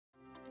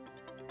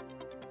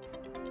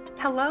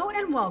Hello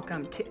and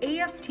welcome to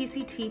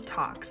ASTCT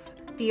Talks,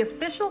 the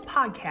official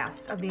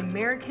podcast of the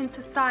American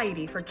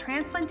Society for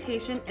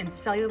Transplantation and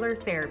Cellular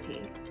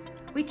Therapy.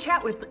 We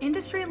chat with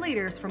industry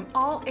leaders from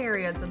all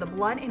areas of the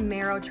blood and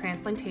marrow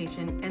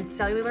transplantation and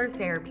cellular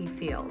therapy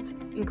field,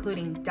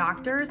 including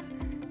doctors,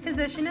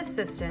 physician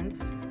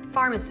assistants,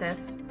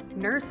 pharmacists,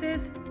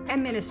 nurses,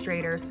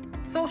 administrators,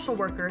 social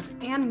workers,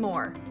 and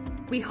more.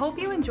 We hope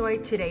you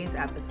enjoyed today's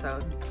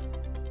episode.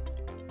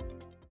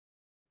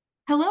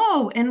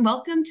 Hello, and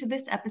welcome to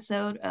this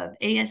episode of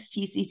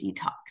ASTCT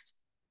Talks.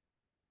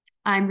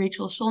 I'm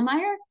Rachel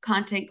Schulmeyer,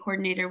 Content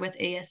Coordinator with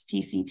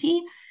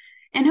ASTCT,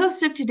 and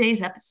host of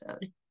today's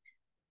episode.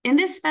 In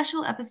this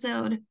special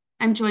episode,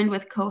 I'm joined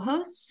with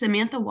co-host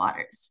Samantha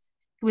Waters,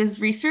 who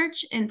is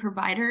Research and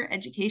Provider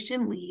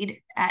Education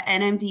Lead at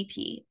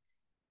NMDP,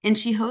 and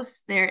she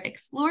hosts their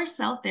Explore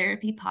Cell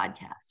Therapy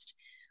podcast,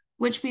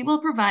 which we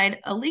will provide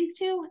a link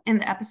to in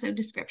the episode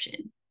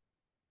description.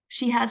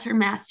 She has her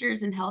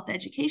master's in health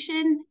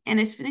education and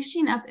is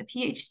finishing up a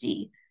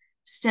PhD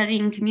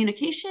studying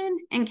communication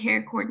and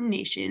care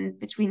coordination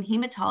between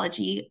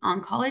hematology,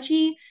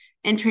 oncology,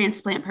 and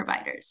transplant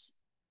providers.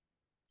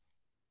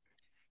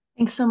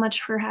 Thanks so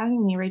much for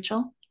having me,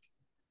 Rachel.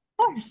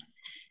 Of course.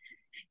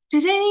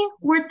 Today,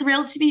 we're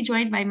thrilled to be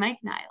joined by Mike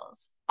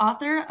Niles,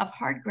 author of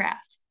Hard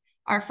Graft,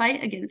 Our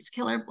Fight Against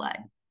Killer Blood.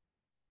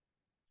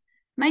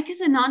 Mike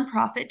is a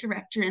nonprofit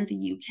director in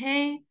the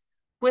UK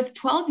with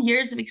 12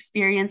 years of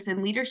experience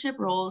in leadership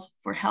roles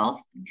for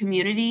health,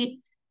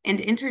 community,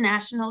 and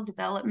international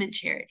development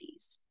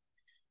charities.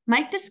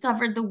 Mike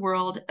discovered the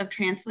world of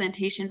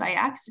transplantation by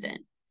accident.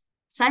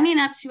 Signing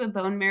up to a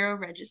bone marrow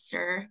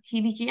register, he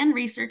began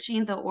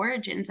researching the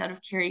origins out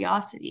of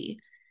curiosity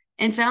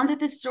and found that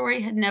the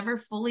story had never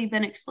fully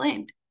been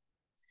explained.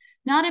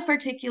 Not a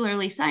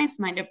particularly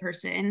science-minded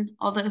person,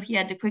 although he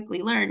had to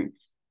quickly learn,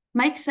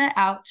 Mike set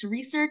out to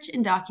research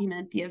and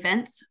document the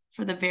events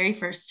for the very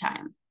first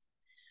time.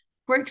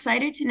 We're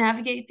excited to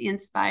navigate the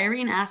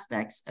inspiring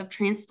aspects of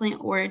transplant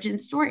origin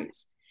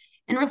stories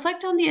and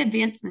reflect on the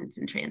advancements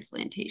in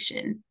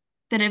transplantation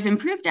that have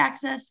improved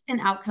access and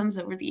outcomes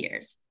over the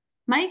years.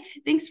 Mike,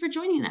 thanks for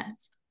joining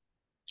us.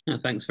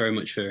 Thanks very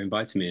much for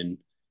inviting me, and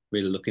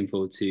really looking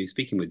forward to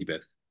speaking with you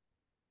both.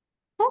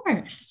 Of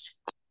course.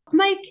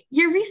 Mike,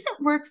 your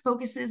recent work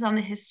focuses on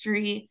the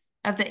history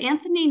of the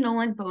Anthony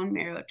Nolan Bone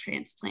Marrow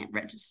Transplant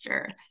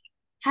Register,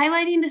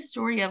 highlighting the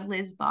story of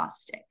Liz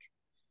Bostic.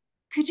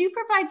 Could you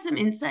provide some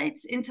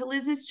insights into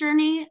Liz's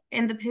journey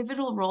and the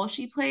pivotal role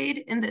she played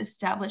in the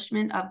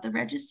establishment of the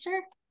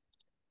register?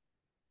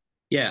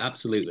 Yeah,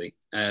 absolutely.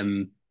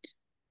 To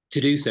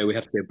do so, we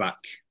have to go back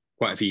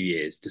quite a few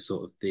years to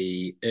sort of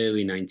the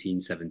early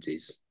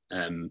 1970s.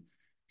 And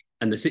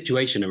the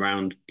situation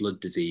around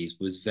blood disease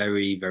was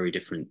very, very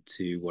different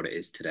to what it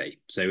is today.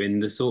 So in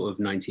the sort of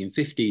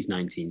 1950s,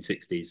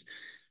 1960s,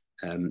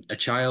 a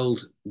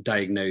child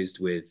diagnosed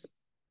with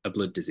a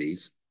blood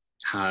disease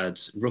had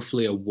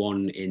roughly a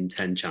 1 in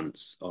 10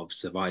 chance of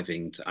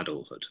surviving to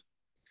adulthood.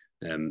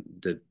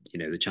 The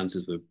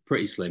chances were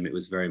pretty slim. It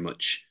was very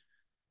much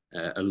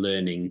a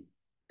learning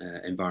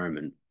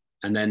environment.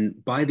 And then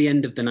by the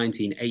end of the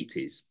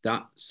 1980s,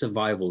 that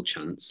survival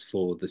chance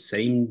for the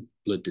same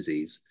blood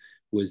disease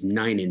was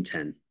 9 in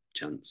 10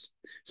 chance.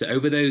 So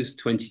over those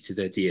 20 to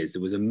 30 years,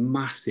 there was a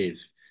massive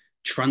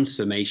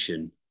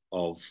transformation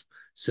of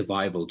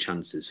survival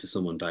chances for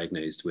someone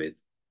diagnosed with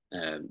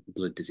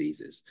blood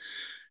diseases.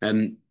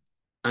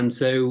 And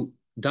so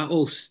that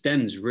all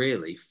stems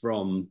really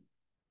from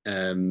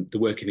the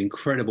work of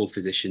incredible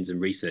physicians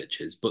and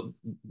researchers. But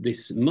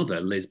this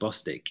mother, Liz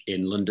Bostic,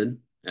 in London,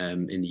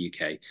 in the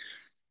UK,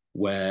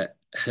 where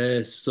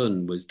her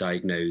son was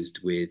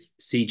diagnosed with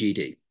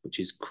CGD, which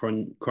is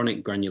chronic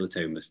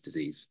granulomatous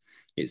disease.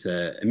 It's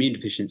an immune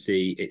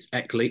deficiency. It's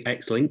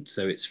X-linked,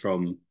 so it's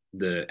from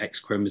the X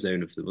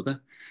chromosome of the mother.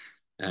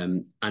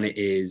 And it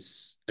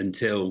is,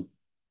 until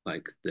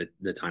like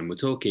the time we're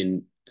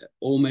talking,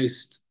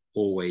 almost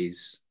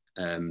always,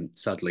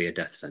 sadly, a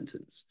death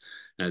sentence.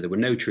 There were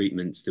no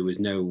treatments. There was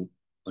no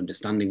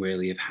understanding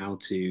really of how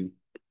to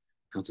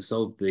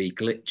solve the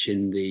glitch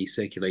in the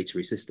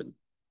circulatory system.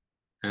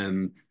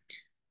 And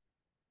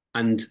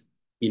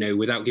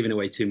without giving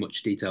away too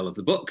much detail of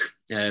the book,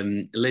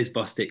 Liz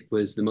Bostic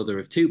was the mother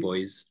of 2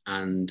 boys,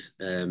 and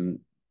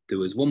there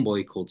was one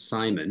boy called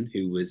Simon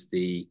who was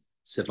the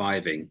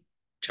surviving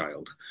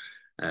child.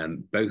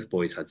 Both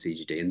boys had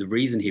CGD, and the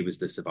reason he was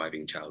the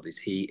surviving child is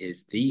he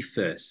is the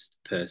first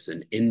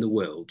person in the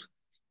world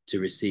to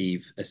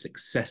receive a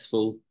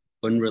successful,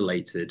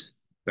 unrelated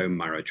bone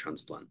marrow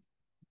transplant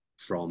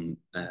from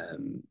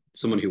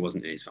someone who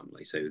wasn't in his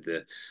family. So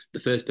the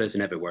first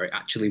person ever where it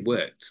actually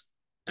worked.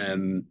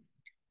 And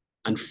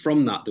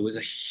from that, there was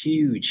a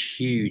huge,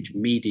 huge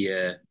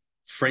media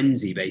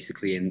frenzy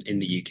basically in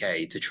the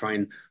UK to try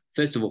and,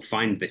 first of all,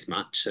 find this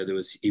match. So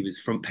he was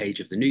front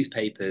page of the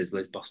newspapers.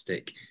 Liz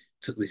Bostic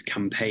took this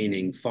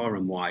campaigning far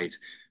and wide.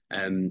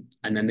 And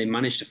then they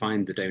managed to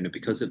find the donor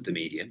because of the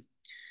media.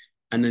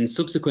 And then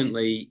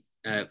subsequently,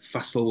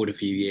 fast forward a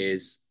few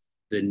years,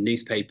 the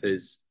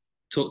newspapers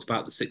talked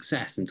about the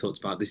success and talked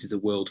about this is a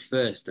world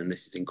first and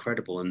this is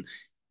incredible. And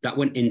that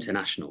went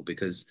international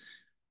because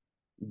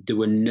there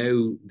were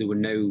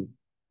no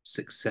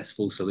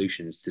successful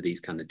solutions to these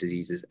kind of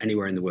diseases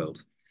anywhere in the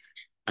world.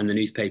 And the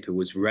newspaper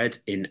was read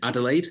in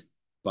Adelaide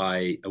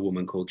by a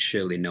woman called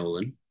Shirley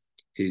Nolan,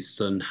 whose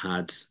son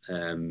had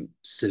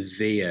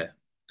severe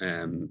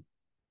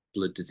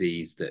blood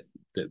disease that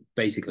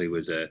basically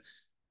was a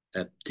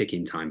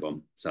ticking time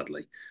bomb,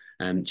 sadly.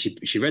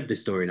 She read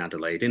this story in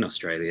Adelaide, in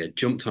Australia,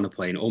 jumped on a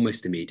plane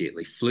almost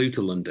immediately, flew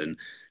to London,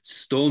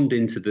 stormed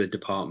into the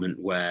department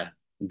where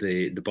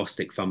the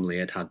Bostic family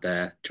had had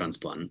their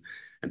transplant,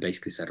 and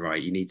basically said,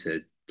 right, you need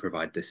to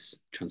provide this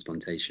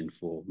transplantation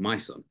for my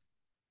son.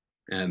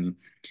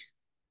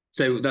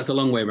 So that's a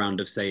long way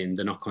around of saying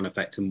the knock-on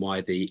effect and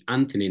why the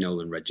Anthony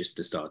Nolan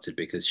Register started,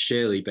 because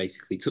Shirley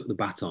basically took the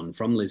baton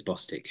from Liz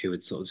Bostic, who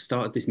had sort of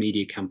started this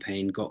media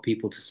campaign, got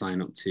people to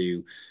sign up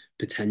to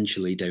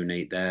potentially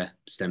donate their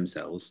stem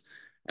cells.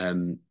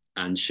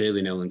 And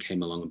Shirley Nolan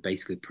came along and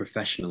basically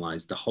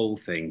professionalized the whole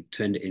thing,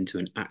 turned it into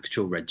an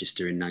actual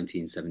register in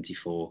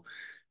 1974,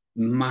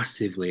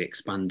 massively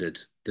expanded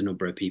the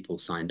number of people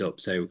signed up.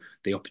 So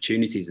the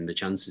opportunities and the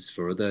chances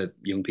for other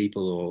young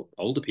people or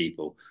older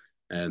people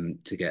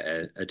to get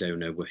a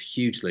donor were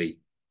hugely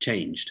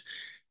changed.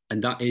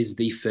 And that is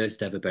the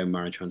first ever bone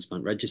marrow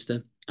transplant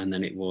register. And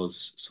then it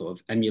was sort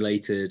of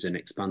emulated and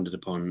expanded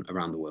upon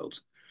around the world.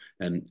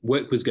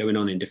 Work was going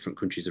on in different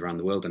countries around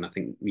the world. And I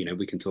think,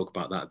 we can talk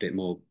about that a bit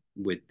more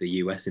with the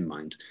US in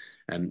mind.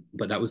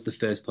 But that was the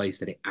first place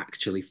that it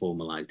actually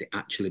formalized. It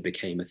actually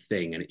became a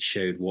thing and it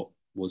showed what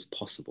was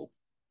possible.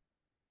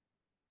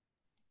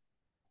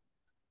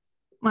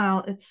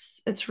 Wow,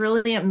 it's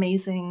really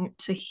amazing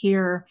to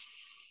hear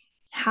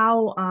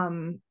how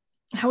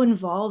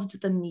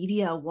involved the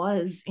media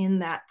was in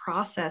that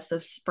process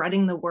of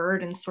spreading the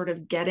word and sort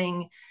of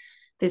getting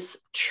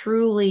this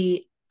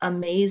truly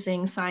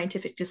amazing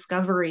scientific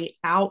discovery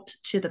out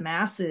to the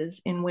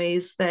masses in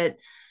ways that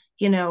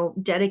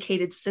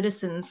dedicated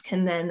citizens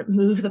can then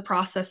move the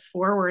process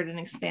forward and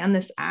expand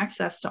this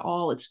access to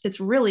all. It's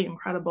really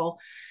incredible.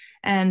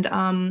 And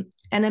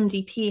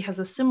NMDP has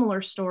a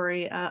similar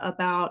story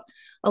about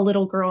a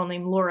little girl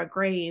named Laura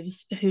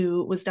Graves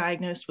who was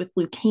diagnosed with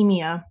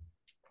leukemia.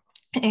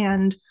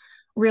 And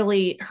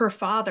really, her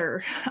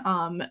father,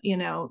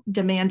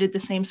 demanded the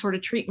same sort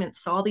of treatment,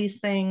 saw these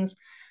things,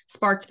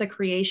 sparked the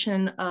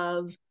creation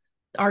of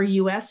our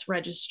U.S.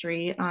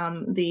 registry,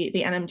 the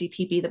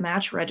NMDPB, the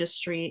match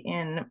registry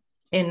in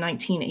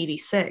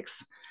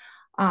 1986.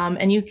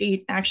 And you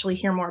can actually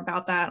hear more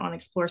about that on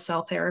Explore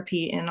Cell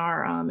Therapy in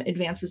our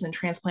Advances in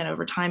Transplant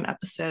Over Time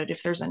episode,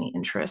 if there's any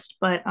interest.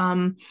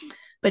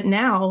 But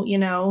now,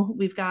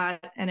 we've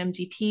got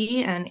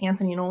NMDP and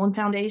Anthony Nolan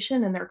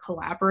Foundation and their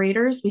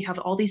collaborators. We have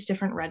all these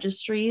different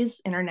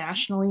registries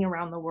internationally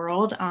around the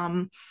world.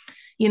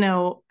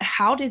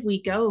 How did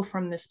we go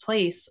from this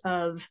place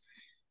of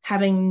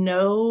having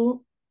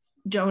no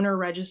donor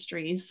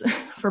registries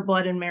for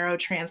blood and marrow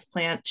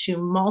transplant to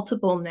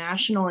multiple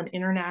national and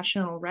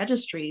international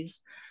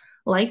registries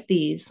like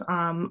these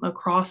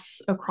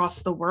across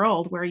the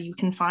world where you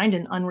can find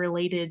an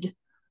unrelated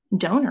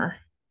donor?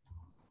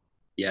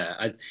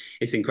 Yeah,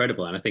 it's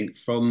incredible. And I think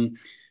from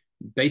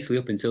basically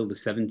up until the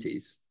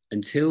 70s,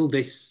 until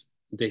this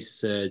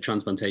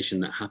transplantation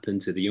that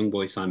happened to the young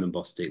boy Simon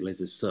Bostic,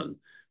 Liz's son,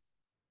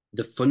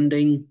 the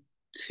funding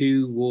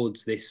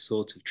towards this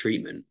sort of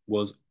treatment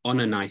was on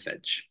a knife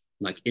edge.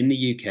 Like in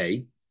the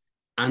UK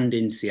and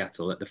in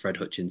Seattle at the Fred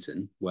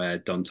Hutchinson, where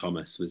Don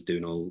Thomas was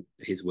doing all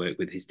his work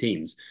with his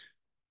teams,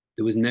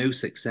 there was no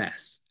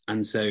success.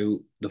 And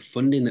so the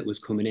funding that was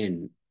coming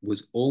in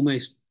was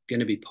almost going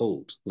to be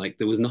pulled. Like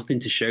there was nothing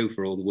to show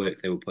for all the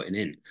work they were putting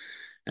in.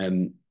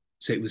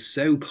 So it was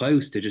so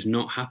close to just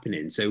not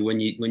happening. So when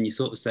you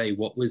sort of say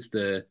what was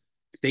the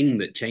thing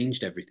that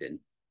changed everything,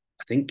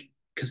 I think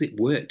because it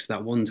worked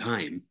that one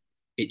time,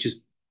 it just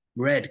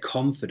bred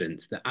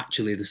confidence that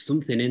actually there's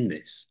something in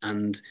this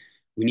and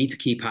we need to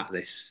keep at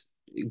this.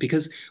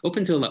 Because up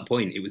until that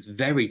point, it was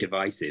very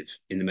divisive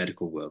in the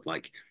medical world.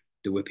 Like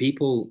there were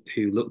people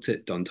who looked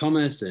at Don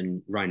Thomas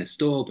and Rainer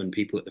Staub and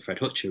people at the Fred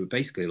Hutch who were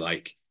basically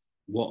like,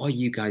 what are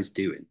you guys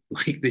doing?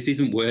 Like this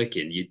isn't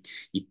working.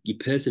 You're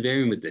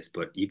persevering with this,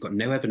 but you've got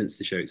no evidence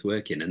to show it's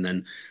working. And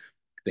then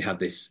they had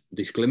this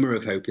glimmer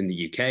of hope in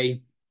the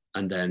UK.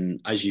 And then,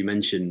 as you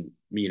mentioned,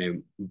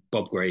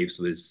 Bob Graves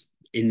was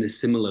in the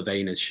similar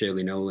vein as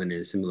Shirley Nolan,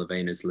 in a similar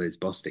vein as Liz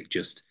Bostic,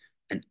 just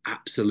an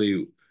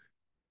absolutely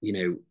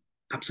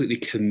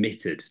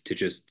committed to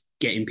just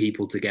getting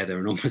people together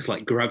and almost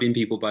like grabbing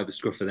people by the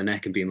scruff of the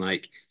neck and being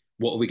like,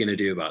 what are we going to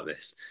do about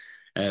this?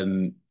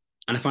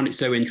 And I found it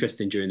so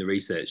interesting during the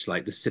research,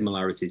 like the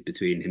similarities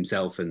between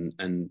himself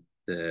and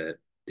the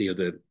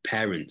other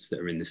parents that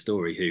are in the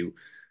story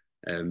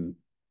who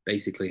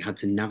basically had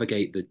to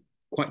navigate the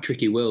quite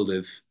tricky world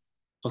of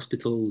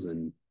hospitals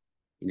and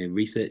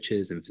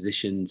researchers and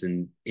physicians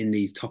and in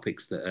these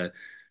topics that are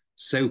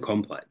so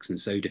complex and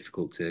so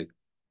difficult to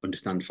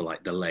understand for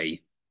like the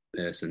lay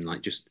person,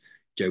 like just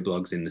Joe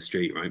Bloggs in the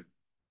street, right?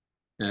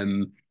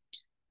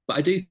 But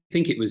I do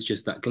think it was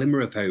just that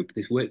glimmer of hope,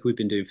 this work we've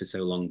been doing for so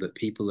long that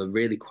people are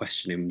really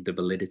questioning the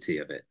validity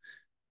of it,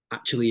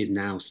 actually is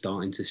now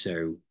starting to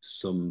show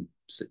some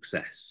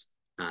success,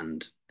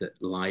 and that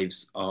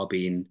lives are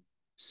being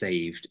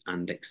saved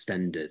and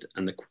extended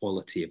and the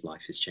quality of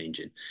life is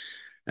changing.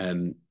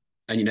 And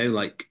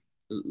like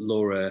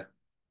Laura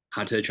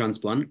had her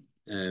transplant,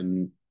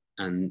 and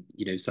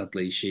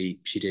sadly she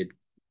did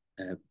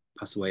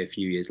pass away a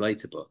few years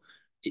later, but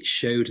it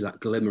showed that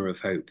glimmer of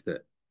hope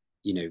that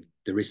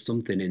there is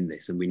something in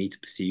this and we need to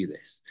pursue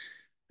this.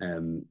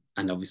 And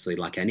obviously,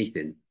 like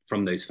anything,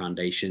 from those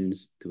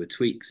foundations there were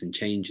tweaks and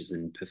changes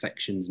and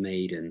perfections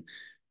made, and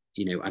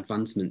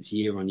advancements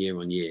year on year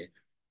on year.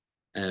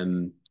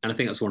 And I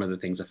think that's one of the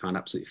things I found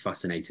absolutely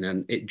fascinating.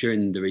 And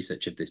during the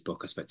research of this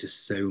book, I spoke to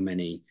so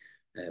many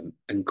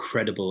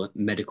incredible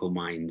medical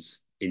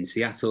minds in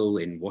Seattle,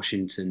 in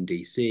Washington,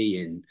 D.C.,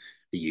 in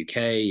the UK,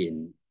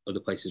 in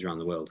other places around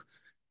the world.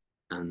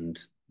 And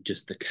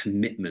just the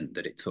commitment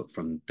that it took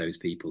from those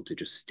people to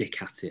just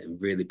stick at it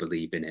and really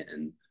believe in it.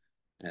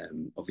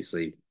 And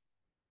obviously,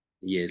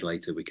 years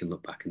later, we can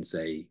look back and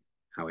say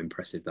how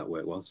impressive that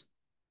work was.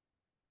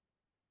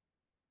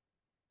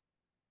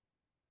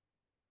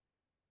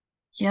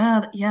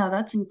 Yeah,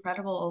 that's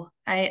incredible.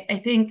 I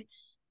think,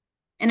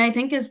 and I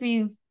think as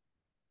we've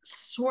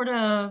sort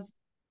of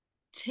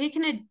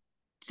taken a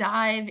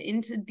dive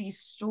into these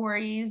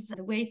stories,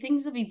 the way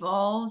things have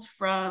evolved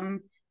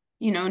from,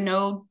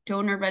 no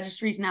donor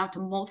registries now to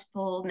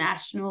multiple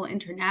national,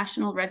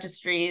 international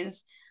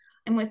registries,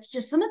 and with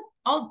just some of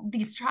all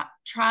these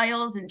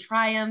trials and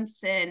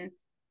triumphs, and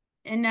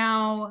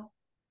now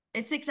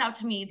it sticks out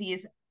to me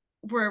these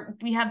where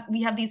we have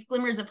these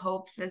glimmers of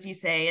hopes, as you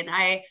say, and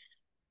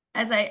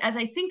as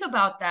I think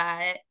about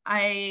that,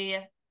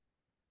 I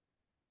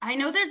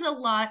know there's a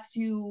lot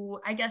to,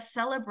 I guess,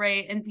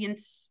 celebrate and be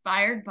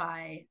inspired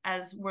by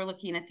as we're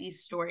looking at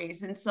these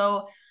stories. And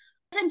so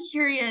I'm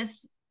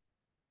curious,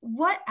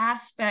 what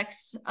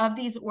aspects of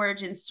these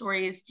origin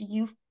stories do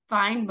you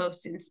find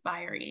most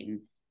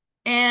inspiring?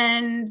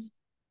 And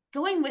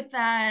going with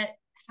that,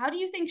 how do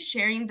you think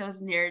sharing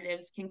those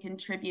narratives can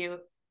contribute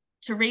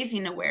to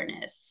raising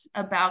awareness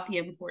about the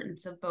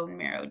importance of bone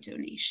marrow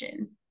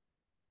donation?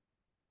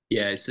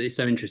 Yeah, it's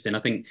so interesting.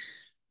 I think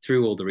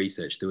through all the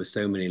research, there were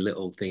so many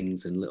little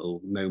things and little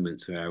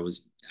moments where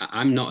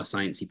I'm not a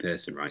sciencey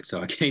person, right?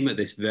 So I came at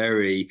this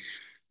very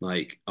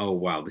like, oh,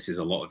 wow, this is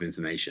a lot of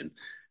information.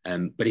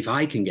 But if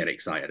I can get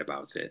excited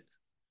about it,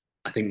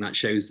 I think that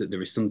shows that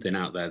there is something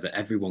out there that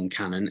everyone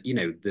can. And,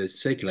 the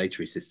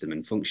circulatory system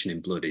and function in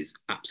blood is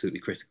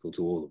absolutely critical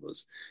to all of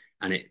us.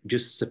 And it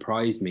just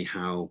surprised me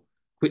how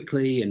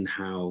quickly and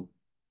how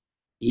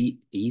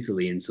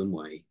easily, in some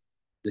way,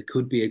 there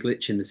could be a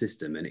glitch in the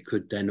system, and it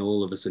could then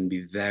all of a sudden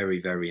be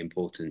very, very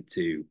important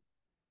to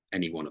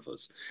any one of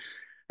us.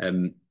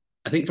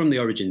 I think from the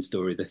origin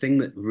story, the thing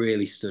that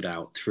really stood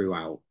out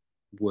throughout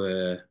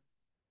were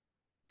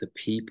the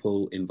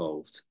people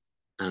involved.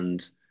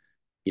 And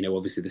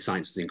obviously the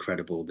science was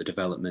incredible, the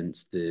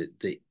developments,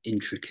 the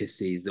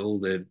intricacies, all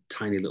the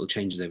tiny little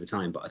changes over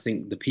time. But I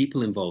think the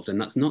people involved,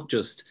 and that's not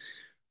just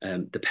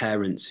the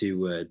parents who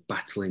were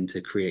battling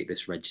to create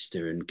this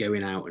register and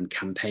going out and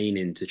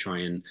campaigning to try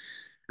and.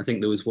 I think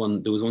there was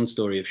one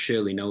story of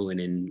Shirley Nolan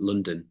in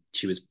London.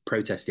 She was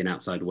protesting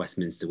outside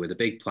Westminster with a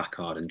big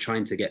placard and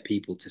trying to get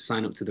people to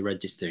sign up to the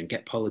register and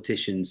get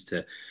politicians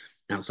to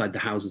outside the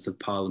Houses of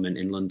Parliament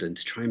in London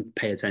to try and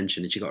pay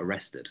attention. And she got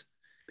arrested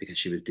because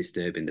she was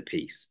disturbing the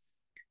peace.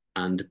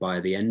 And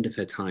by the end of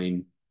her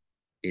time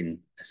in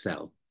a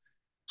cell,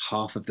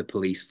 half of the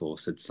police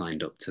force had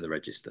signed up to the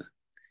register.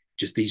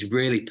 Just these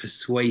really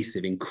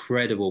persuasive,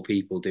 incredible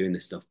people doing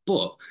this stuff.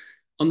 But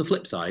on the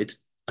flip side,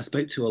 I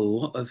spoke to a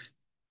lot of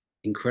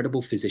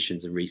incredible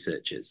physicians and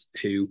researchers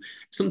who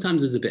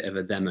sometimes there's a bit of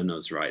a them and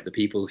us, right? The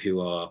people who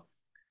are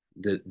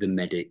the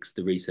medics,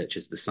 the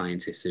researchers, the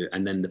scientists,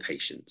 and then the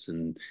patients.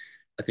 And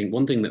I think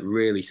one thing that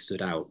really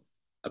stood out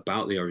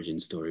about the origin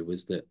story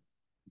was that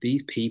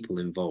these people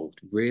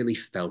involved really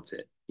felt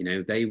it.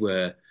 They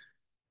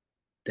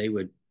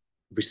were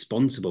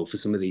responsible for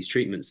some of these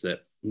treatments that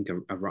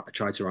I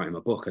tried to write in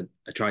my book.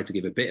 I tried to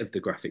give a bit of the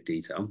graphic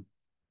detail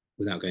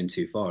without going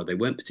too far. They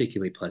weren't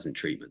particularly pleasant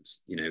treatments.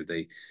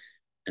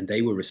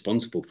 They were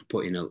responsible for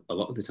putting a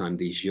lot of the time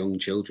these young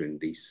children,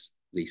 these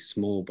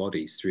small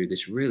bodies, through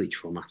this really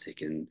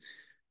traumatic and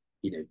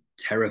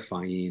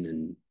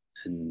terrifying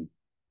and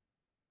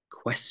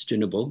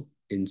questionable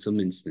in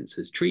some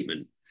instances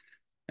treatment.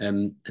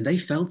 And they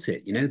felt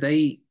it.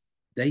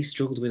 They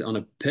struggled with it on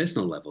a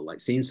personal level,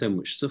 like seeing so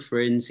much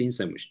suffering, seeing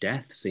so much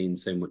death, seeing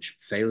so much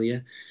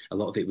failure. A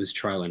lot of it was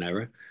trial and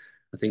error.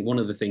 I think one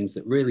of the things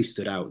that really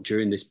stood out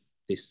during this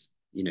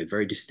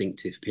very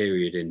distinctive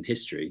period in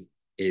history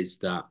is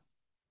that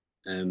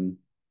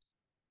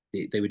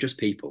they were just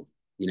people,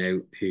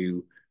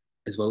 who,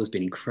 as well as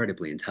being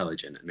incredibly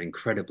intelligent and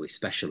incredibly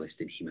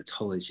specialist in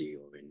hematology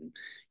or in,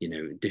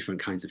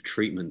 different kinds of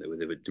treatment that were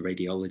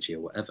radiology or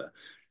whatever,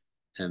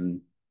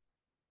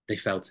 they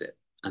felt it.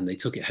 and they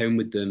took it home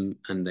with them,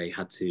 and they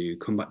had to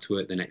come back to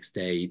work the next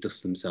day,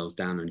 dust themselves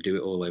down, and do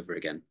it all over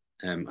again.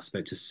 I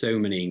spoke to so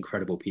many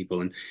incredible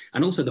people,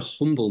 and also the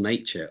humble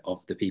nature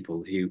of the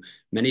people who,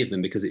 many of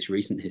them, because it's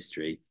recent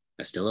history,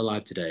 are still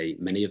alive today.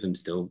 Many of them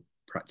still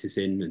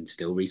practicing and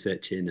still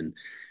researching.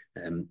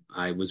 And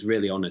I was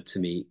really honoured to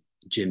meet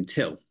Jim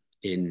Till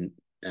in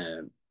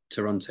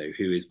Toronto,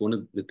 who is one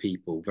of the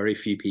people, very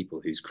few people,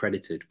 who's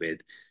credited with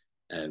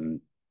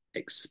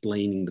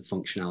explaining the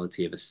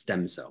functionality of a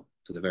stem cell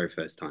for the very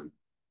first time.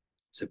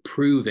 So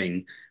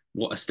proving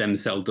what a stem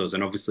cell does,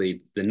 and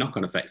obviously the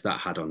knock-on effects that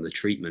had on the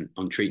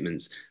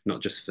treatments,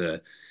 not just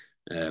for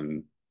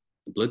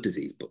blood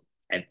disease, but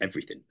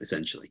everything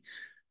essentially.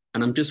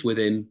 And I'm just with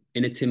him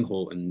in a Tim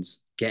Hortons,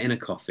 getting a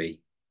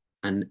coffee,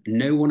 and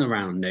no one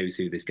around knows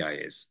who this guy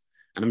is.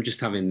 And I'm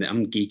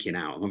geeking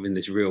out. I'm having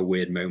this real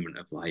weird moment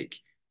of like,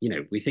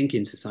 we think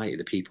in society,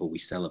 the people we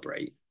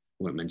celebrate,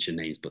 won't mention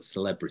names, but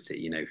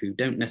celebrity, who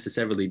don't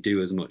necessarily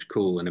do as much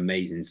cool and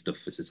amazing stuff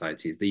for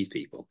society as these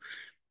people.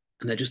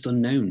 And they're just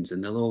unknowns.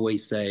 And they'll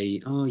always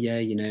say, oh yeah,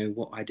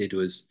 what I did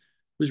was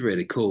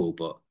really cool,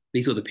 but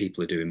these other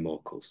people are doing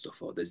more cool stuff.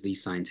 Or there's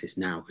these scientists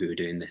now who are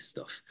doing this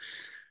stuff.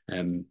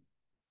 And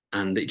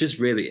it just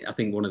really, I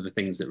think one of the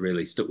things that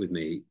really stuck with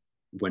me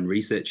when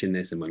researching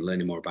this and when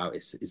learning more about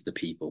it is the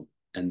people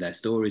and their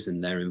stories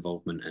and their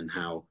involvement, and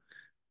how,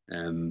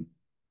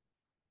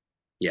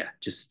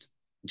 just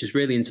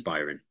really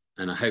inspiring.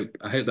 And I hope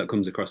that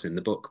comes across in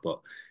the book.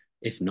 But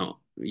if not,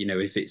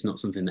 if it's not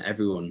something that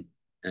everyone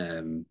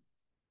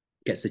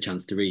gets a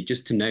chance to read,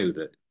 just to know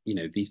that,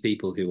 these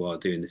people who are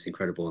doing this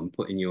incredible and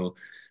putting your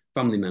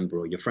family member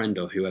or your friend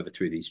or whoever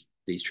through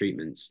these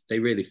treatments, they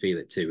really feel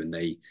it too, and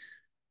they,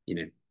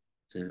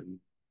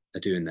 are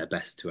doing their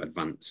best to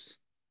advance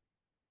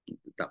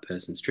that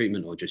person's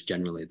treatment or just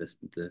generally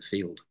the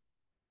field.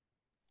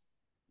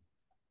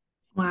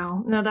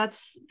 Wow. No,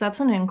 that's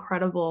an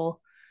incredible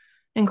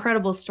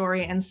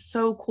story, and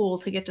so cool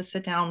to get to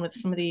sit down with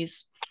some of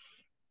these,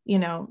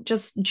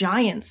 just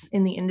giants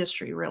in the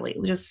industry, really.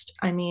 Just,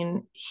 I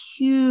mean,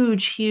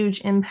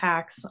 huge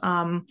impacts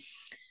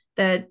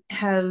that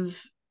have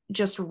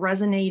just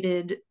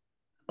resonated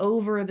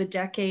over the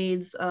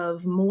decades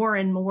of more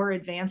and more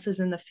advances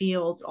in the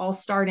fields, all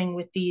starting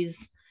with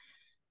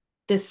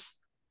this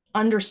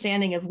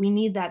understanding of we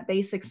need that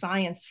basic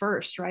science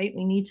first, right?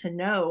 We need to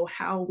know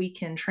how we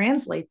can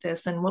translate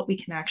this and what we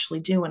can actually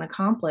do and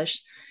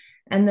accomplish.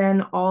 And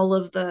then all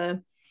of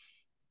the,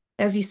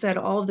 as you said,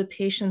 all of the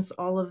patients,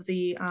 all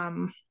the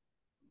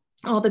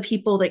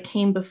people that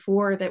came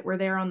before, that were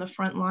there on the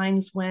front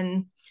lines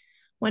when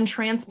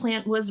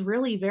transplant was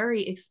really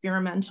very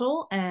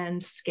experimental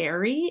and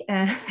scary.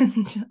 And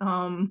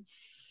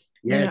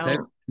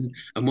So,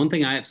 and one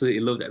thing I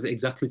absolutely loved,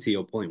 exactly to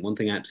your point, one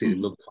thing I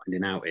absolutely loved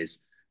finding out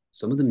is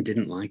some of them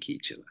didn't like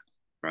each other,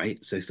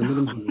 right? So some of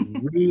them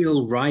had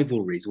real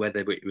rivalries,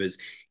 whether it was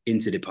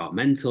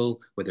interdepartmental,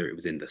 whether it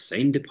was in the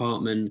same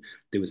department.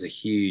 There was a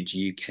huge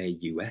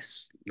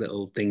UK-US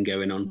little thing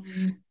going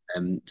on.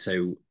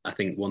 So I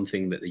think one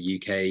thing that the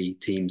UK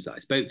teams that I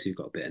spoke to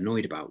got a bit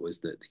annoyed about was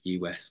that the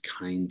US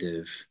kind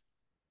of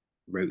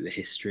wrote the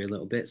history a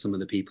little bit. Some of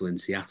the people in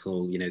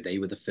Seattle, they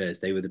were the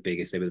first, they were the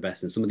biggest, they were the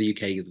best. And some of the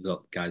UK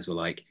guys were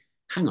like,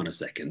 hang on a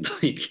second,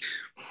 like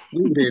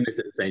we were doing this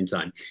at the same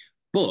time.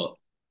 But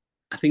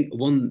I think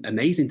one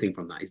amazing thing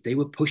from that is they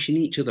were pushing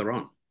each other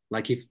on.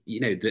 Like if,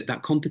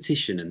 that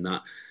competition and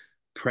that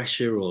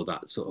pressure, or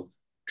that sort of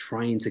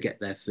trying to get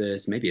there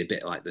first, maybe a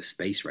bit like the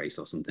space race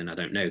or something, I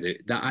don't know,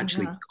 that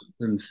actually got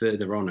them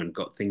further on and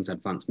got things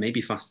advanced,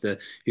 maybe faster,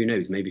 who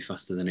knows, maybe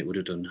faster than it would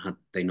have done had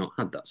they not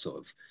had that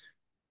sort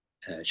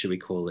of, should we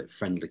call it,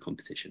 friendly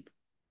competition.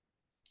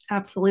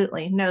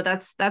 Absolutely. No,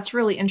 that's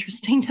really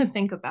interesting to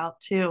think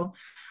about too.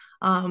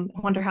 I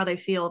wonder how they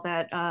feel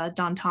that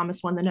Don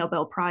Thomas won the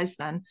Nobel Prize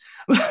then.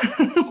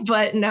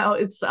 But no,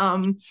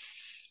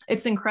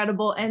 it's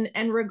incredible.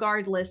 And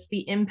regardless,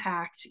 the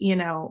impact,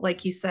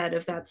 like you said,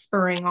 of that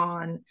spurring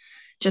on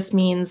just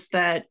means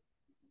that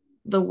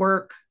the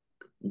work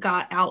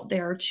got out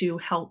there to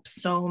help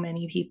so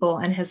many people,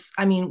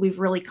 and we've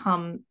really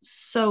come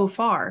so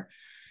far.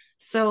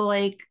 So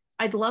like,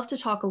 I'd love to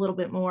talk a little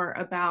bit more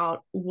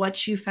about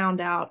what you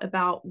found out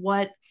about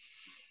what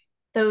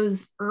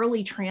those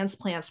early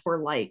transplants were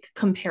like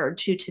compared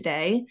to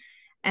today,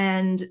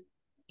 and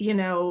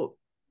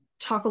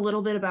talk a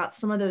little bit about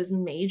some of those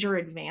major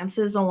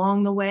advances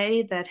along the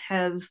way that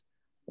have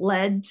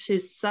led to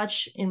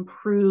such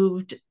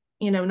improved,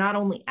 not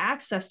only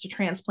access to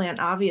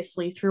transplant,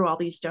 obviously through all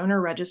these donor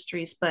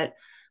registries, but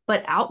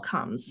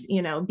outcomes,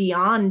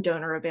 beyond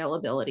donor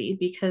availability.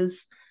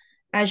 Because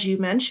as you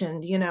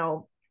mentioned,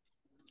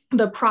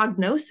 the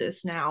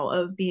prognosis now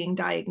of being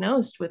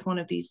diagnosed with one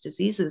of these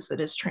diseases that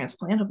is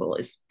transplantable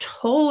is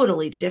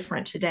totally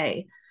different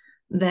today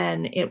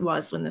than it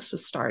was when this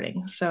was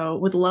starting. So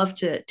would love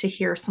to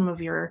hear some of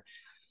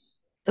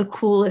the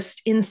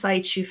coolest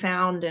insights you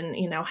found,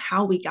 and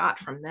how we got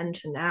from then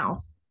to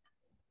now.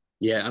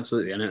 Yeah,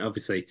 absolutely. And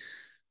obviously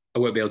I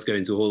won't be able to go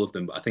into all of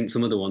them, but I think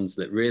some of the ones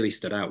that really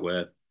stood out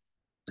were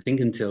I think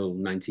until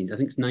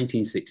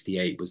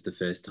 1968 was the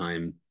first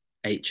time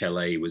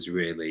HLA was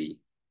really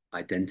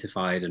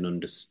identified and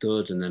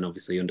understood, and then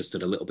obviously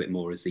understood a little bit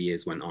more as the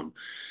years went on.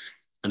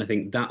 And I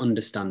think that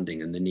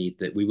understanding and the need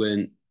that we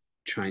weren't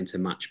trying to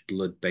match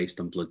blood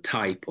based on blood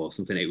type or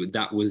something,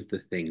 that was the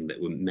thing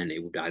that meant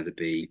it would either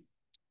be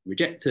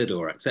rejected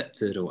or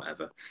accepted or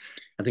whatever.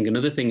 I think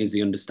another thing is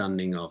the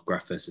understanding of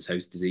graft versus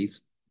host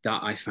disease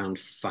that I found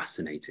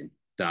fascinating.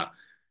 That,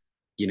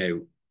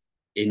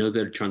 in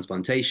other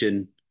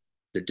transplantation,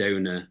 the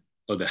donor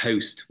or the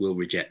host will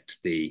reject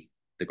the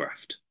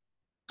graft.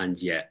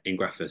 And yet in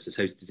graft versus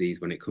host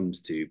disease, when it comes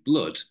to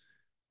blood,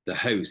 the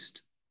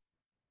host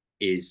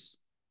is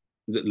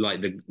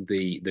like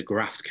the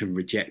graft can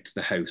reject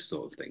the host,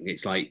 sort of thing.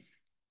 It's like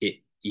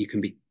you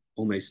can be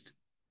almost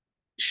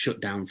shut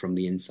down from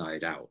the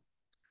inside out,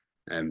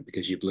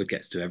 because your blood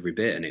gets to every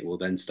bit and it will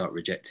then start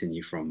rejecting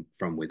you from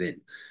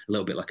within, a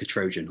little bit like a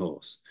Trojan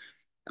horse.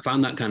 I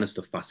found that kind of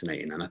stuff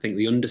fascinating, and I think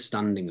the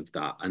understanding of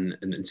that,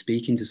 and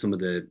speaking to some of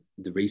the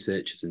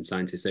researchers and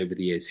scientists over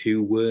the years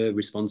who were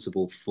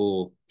responsible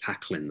for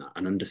tackling that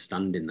and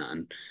understanding that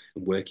and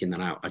working that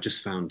out, I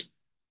just found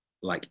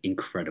like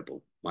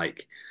incredible,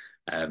 like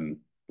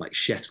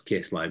chef's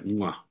kiss, like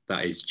mwah,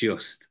 that is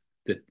just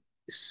the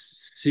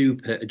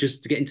super,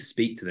 just getting to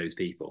speak to those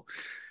people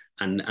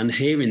and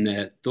hearing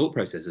their thought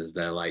processes,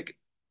 they're like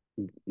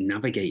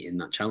navigating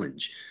that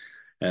challenge.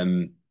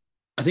 I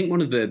think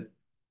one of the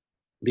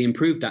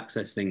improved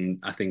access thing,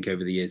 I think,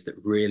 over the years that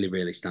really,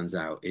 really stands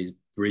out is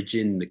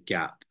bridging the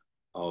gap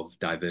of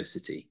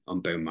diversity on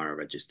bone marrow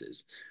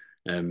registers.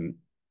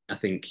 I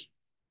think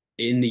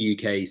in the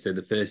UK, so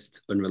the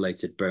first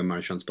unrelated bone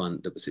marrow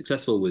transplant that was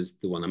successful was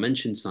the one I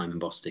mentioned, Simon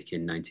Bostic,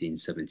 in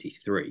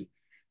 1973.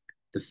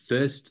 The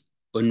first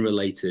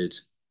unrelated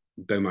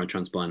bone marrow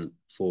transplant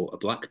for a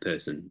Black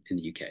person in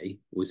the UK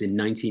was in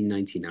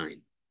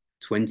 1999,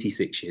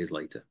 26 years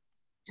later.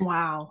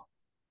 Wow.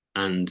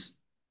 And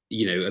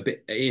a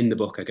bit in the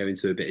book, I go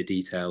into a bit of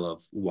detail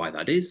of why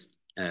that is,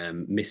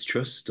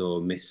 mistrust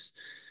or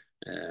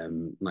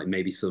like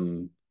maybe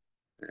some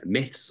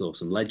myths or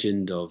some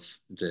legend of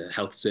the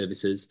health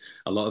services.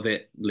 A lot of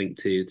it linked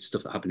to the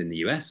stuff that happened in the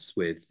US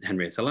with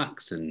Henrietta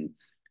Lacks and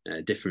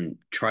different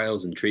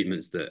trials and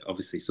treatments that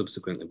obviously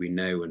subsequently we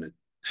know and are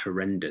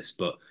horrendous,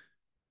 but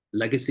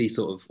legacy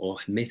sort of, or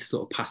myths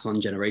sort of pass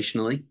on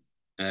generationally.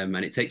 And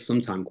it takes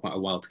sometimes quite a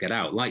while to get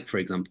out. Like, for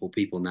example,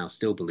 people now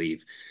still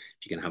believe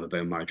if you're going to have a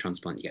bone marrow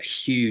transplant, you get a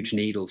huge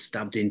needle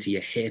stabbed into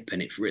your hip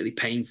and it's really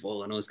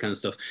painful and all this kind of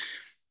stuff.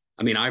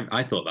 I mean,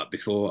 I thought that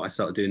before I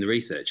started doing the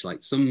research.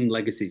 Like, some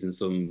legacies and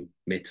some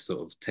myths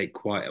sort of take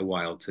quite a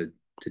while to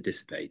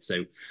dissipate.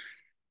 So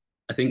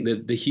I think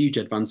the huge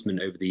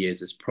advancement over the years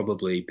has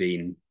probably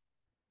been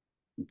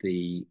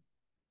the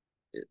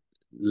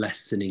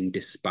lessening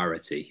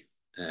disparity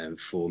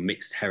for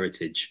mixed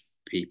heritage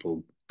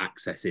people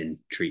accessing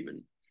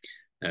treatment.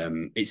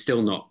 It's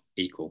still not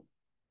equal.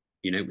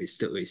 It's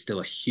still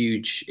a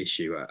huge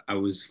issue. I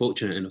was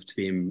fortunate enough to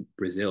be in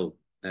Brazil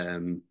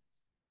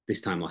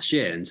this time last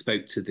year and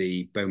spoke to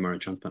the bone marrow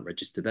transplant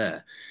register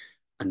there.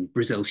 And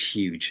Brazil's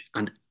huge,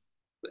 and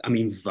I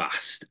mean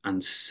vast,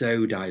 and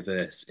so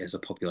diverse as a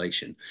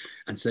population,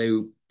 and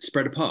so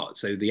spread apart.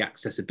 So the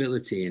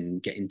accessibility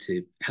and getting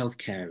to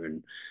healthcare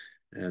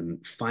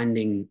and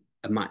finding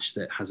a match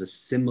that has a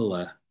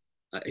similar,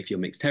 if you're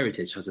mixed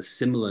heritage, has a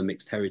similar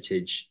mixed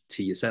heritage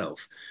to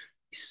yourself,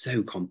 is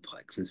so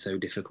complex and so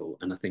difficult.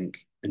 And I think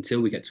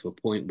until we get to a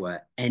point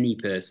where any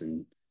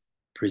person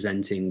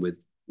presenting with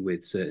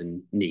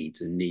certain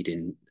needs and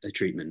needing a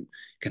treatment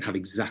can have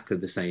exactly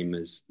the same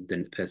as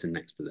the person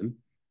next to them,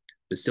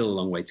 there's still a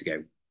long way to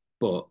go.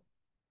 But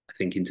I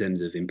think in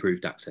terms of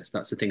improved access,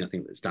 that's the thing I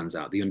think that stands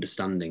out. The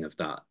understanding of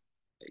that,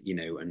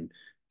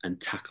 and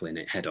tackling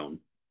it head on,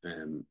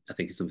 I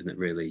think is something that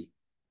really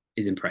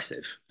is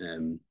impressive.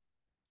 And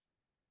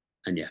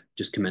yeah,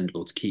 just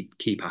commendable to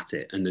keep at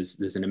it. And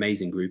there's an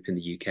amazing group in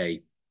the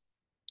UK.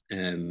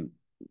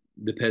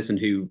 The person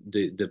who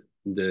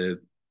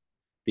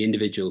the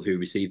individual who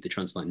received the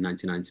transplant in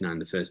 1999,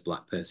 the first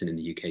Black person in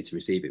the UK to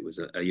receive it, was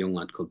a young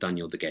lad called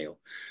Daniel De Gale,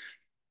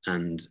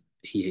 and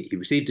he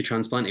received the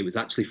transplant. It was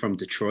actually from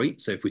Detroit.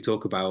 So if we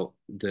talk about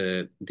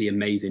the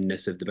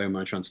amazingness of the bone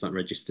marrow transplant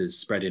registers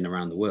spreading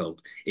around the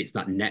world, it's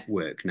that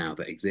network now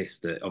that exists.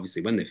 That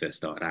obviously when they first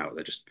started out,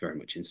 they're just very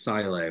much in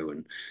silo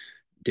and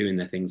doing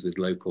their things with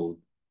local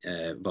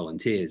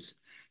volunteers.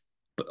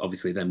 But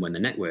obviously then when the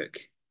network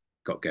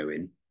got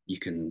going, you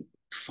can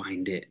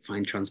find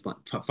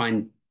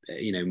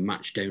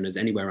match donors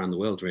anywhere around the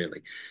world,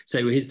 really.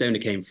 So his donor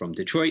came from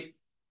Detroit,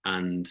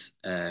 and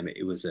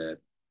it was a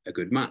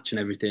good match and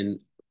everything.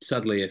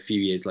 Sadly, a few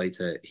years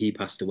later, he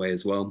passed away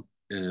as well.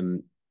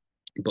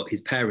 But his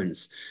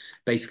parents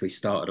basically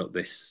started up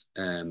this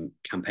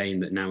campaign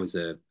that now is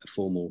a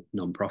formal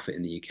non-profit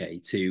in the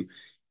UK to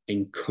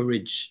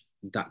encourage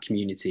that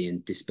community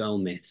and dispel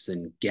myths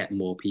and get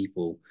more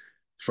people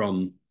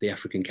from the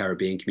African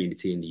Caribbean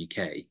community in the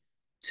UK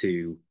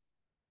to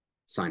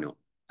sign up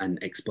and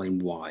explain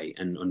why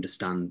and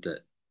understand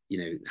that,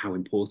 how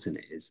important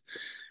it is.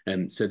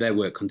 So their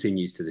work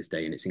continues to this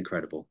day, and it's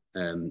incredible.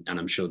 And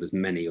I'm sure there's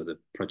many other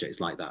projects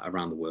like that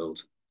around the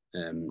world,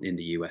 in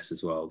the US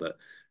as well, that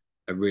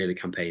are really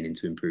campaigning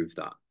to improve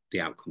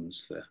the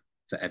outcomes for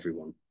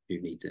everyone who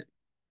needs it.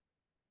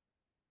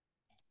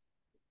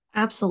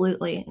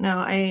 Absolutely. No,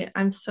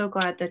 I'm so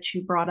glad that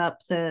you brought up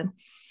the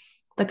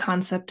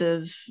concept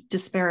of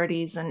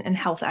disparities and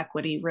health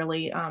equity,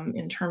 really,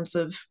 in terms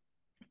of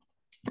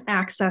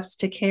access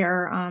to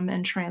care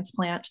and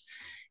transplant.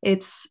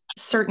 It's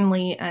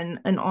certainly an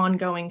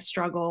ongoing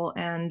struggle,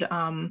 and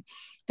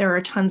there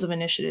are tons of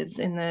initiatives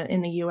in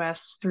the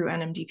U.S. through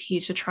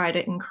NMDP to try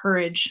to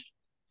encourage,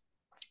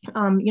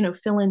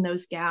 fill in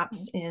those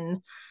gaps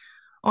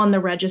on the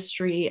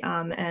registry,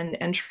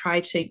 and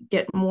try to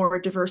get more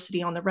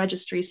diversity on the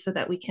registry so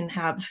that we can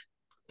have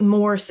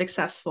more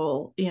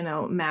successful,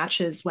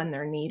 matches when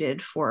they're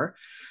needed for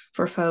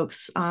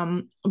folks.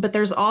 But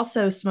there's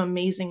also some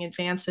amazing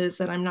advances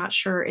that I'm not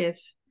sure if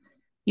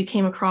you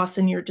came across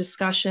in your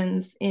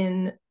discussions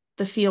in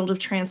the field of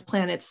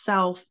transplant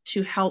itself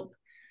to help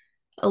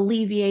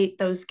alleviate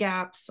those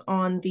gaps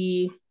on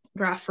the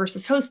graft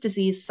versus host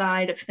disease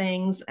side of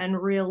things,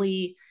 and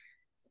really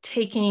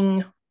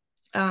taking,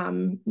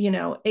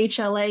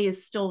 HLA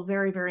is still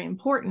very, very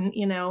important,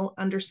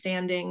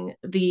 understanding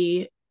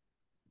the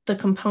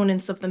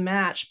components of the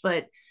match,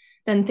 but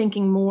then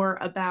thinking more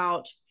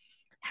about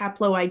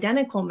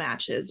haploidentical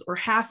matches or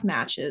half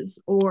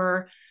matches,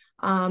 or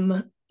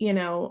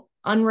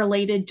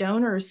unrelated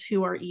donors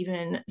who are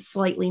even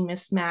slightly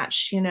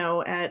mismatched,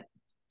 at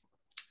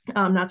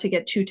not to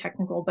get too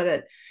technical,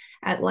 but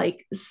at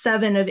like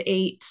 7 of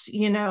 8,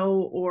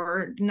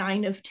 or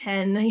 9 of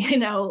 10,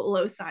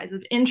 loci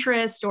of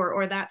interest,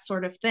 or that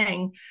sort of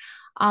thing.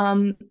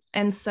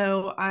 And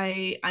so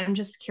I'm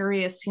just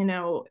curious,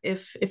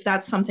 if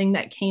that's something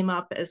that came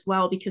up as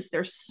well, because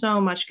there's so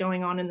much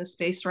going on in the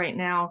space right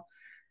now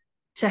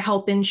to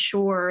help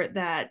ensure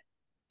that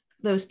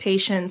those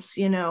patients,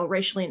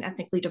 racially and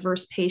ethnically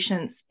diverse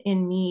patients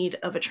in need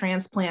of a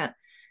transplant,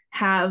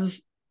 have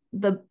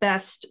the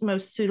best,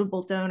 most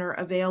suitable donor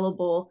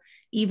available,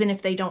 even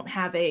if they don't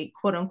have a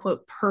quote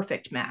unquote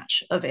perfect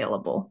match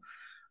available.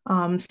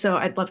 So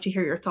I'd love to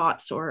hear your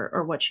thoughts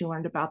or what you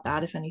learned about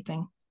that, if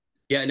anything.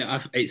 Yeah, no,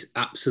 it's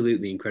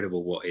absolutely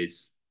incredible what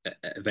is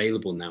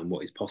available now and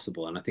what is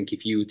possible. And I think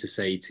if you were to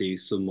say to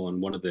someone,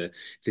 one of the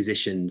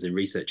physicians and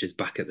researchers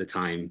back at the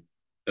time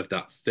of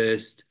that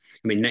first,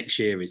 I mean, next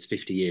year is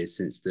 50 years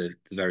since the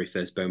very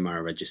first bone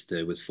marrow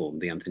register was formed,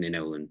 the Anthony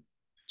Nolan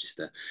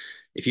register.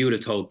 If you would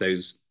have told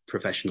those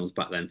professionals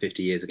back then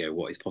 50 years ago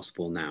what is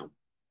possible now,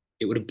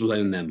 it would have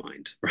blown their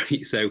mind,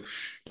 right? So,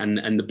 and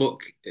the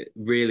book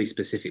really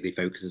specifically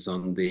focuses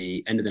on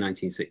the end of the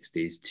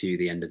 1960s to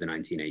the end of the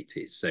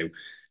 1980s. So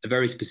a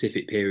very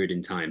specific period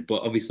in time,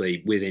 but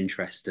obviously with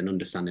interest and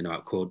understanding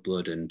about cord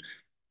blood and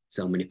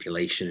cell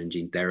manipulation and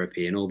gene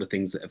therapy and all the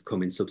things that have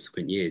come in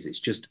subsequent years.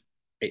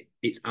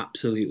 It's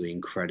absolutely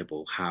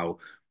incredible how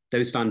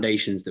those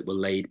foundations that were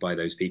laid by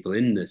those people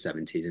in the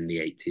 70s and the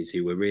 80s,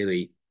 who were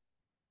really,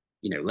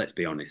 let's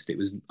be honest, it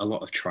was a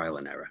lot of trial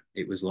and error.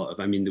 It was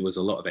there was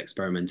a lot of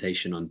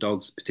experimentation on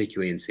dogs,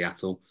 particularly in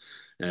Seattle,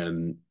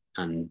 and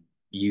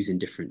using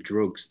different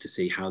drugs to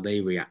see how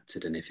they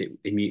reacted and if it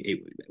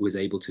was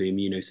able to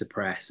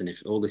immunosuppress and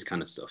if all this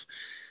kind of stuff.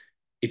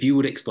 If you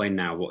would explain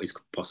now what is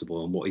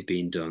possible and what is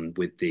being done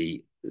with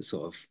the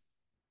sort of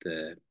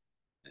the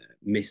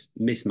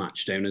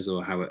mismatched donors,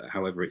 or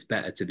however it's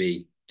better to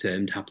be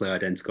termed,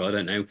 haploidentical, I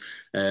don't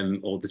know,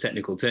 all the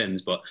technical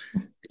terms, but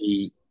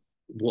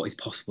what is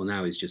possible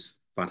now is just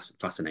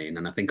fascinating.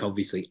 And I think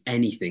obviously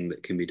anything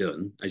that can be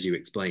done, as you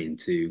explained,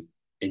 to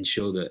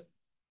ensure that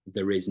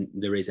there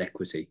is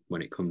equity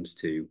when it comes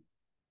to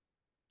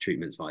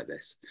treatments like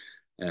this,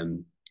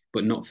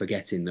 but not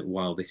forgetting that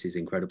while this is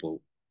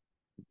incredible,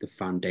 the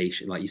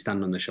foundation, like you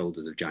stand on the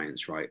shoulders of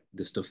giants, right?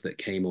 The stuff that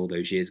came all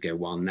those years ago,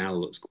 while now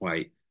looks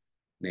quite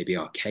maybe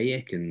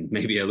archaic and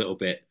maybe a little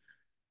bit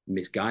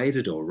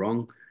misguided or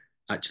wrong,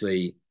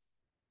 actually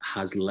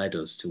has led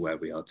us to where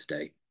we are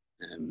today.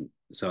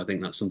 So I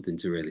think that's something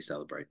to really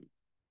celebrate.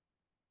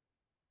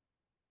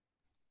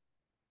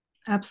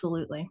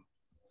 Absolutely.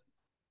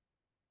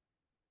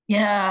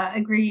 Yeah,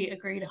 agreed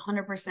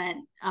 100%.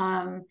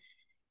 And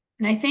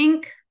I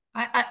think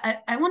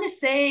I want to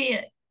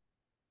say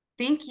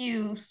thank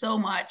you so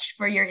much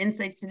for your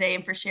insights today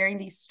and for sharing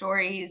these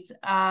stories.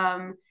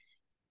 And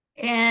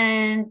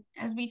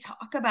as we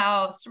talk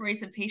about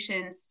stories of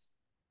patients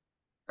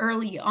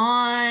early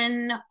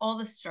on, all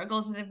the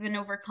struggles that have been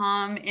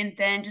overcome, and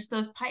then just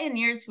those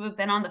pioneers who have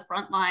been on the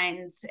front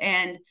lines,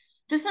 and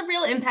just the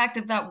real impact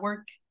of that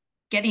work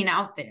getting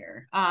out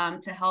there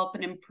to help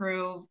and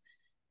improve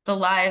the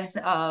lives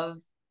of,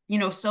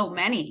 so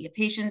many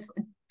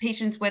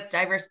patients with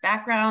diverse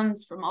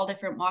backgrounds from all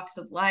different walks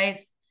of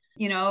life,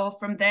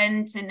 from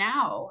then to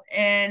now.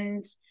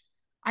 And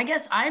I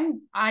guess I'm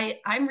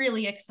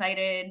really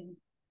excited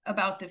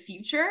about the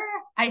future.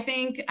 I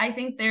think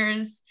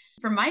there's,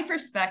 from my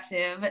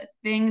perspective,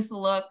 things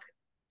look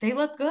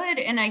good.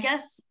 And I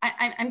guess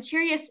I'm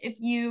curious if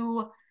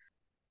you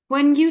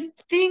When you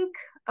think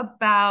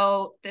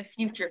about the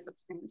future for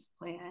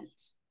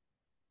transplants,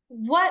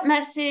 what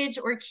message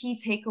or key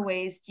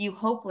takeaways do you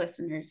hope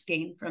listeners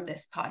gain from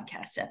this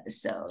podcast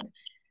episode?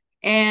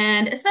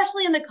 And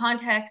especially in the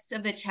context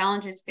of the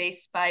challenges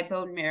faced by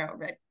bone marrow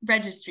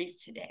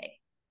registries today.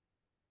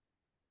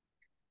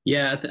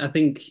 Yeah, I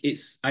think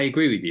I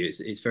agree with you.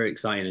 It's very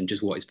exciting, and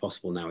just what is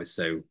possible now is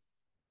so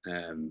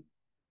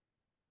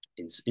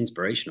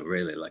inspirational,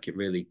 really. Like it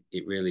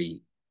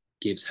really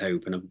gives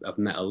hope. And I've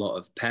met a lot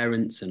of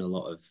parents and a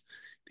lot of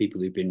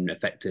people who've been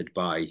affected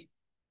by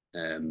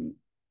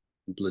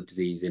blood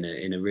disease in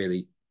a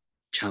really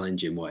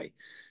challenging way.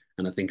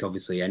 And I think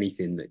obviously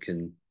anything that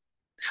can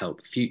help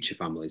future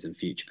families and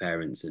future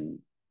parents and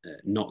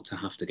not to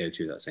have to go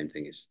through that same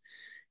thing is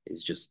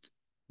just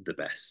the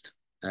best.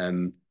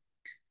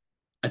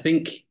 I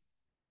think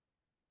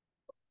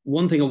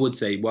one thing I would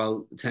say,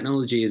 while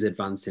technology is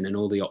advancing and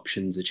all the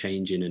options are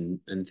changing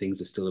and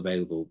things are still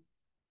available,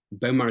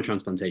 bone marrow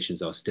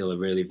transplantations are still a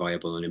really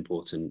viable and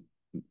important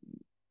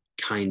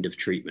kind of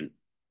treatment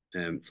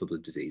for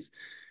blood disease.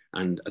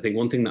 And I think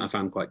one thing that I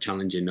found quite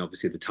challenging,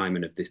 obviously the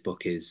timing of this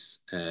book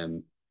is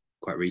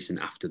quite recent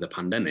after the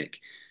pandemic,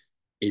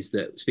 is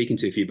that speaking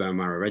to a few bone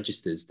marrow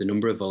registers, the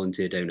number of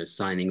volunteer donors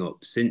signing up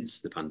since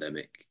the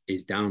pandemic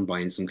is down by,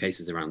 in some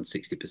cases, around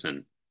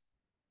 60%.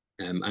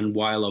 And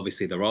while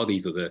obviously there are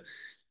these other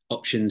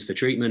options for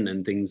treatment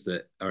and things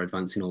that are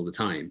advancing all the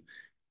time,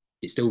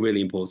 it's still really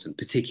important,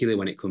 particularly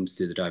when it comes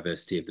to the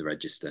diversity of the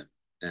register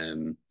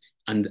and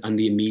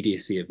the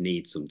immediacy of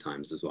needs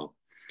sometimes as well.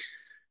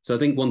 So I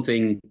think one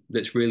thing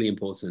that's really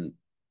important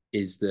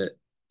is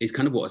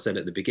kind of what I said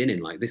at the beginning,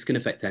 like this can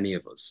affect any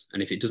of us.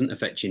 And if it doesn't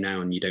affect you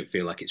now and you don't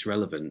feel like it's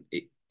relevant,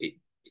 it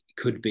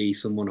could be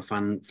someone, a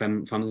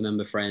family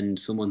member, friend,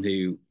 someone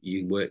who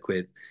you work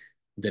with,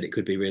 that it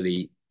could be a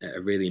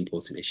really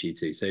important issue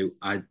too. So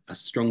I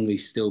strongly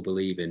still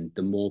believe in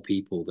the more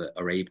people that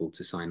are able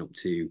to sign up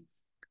to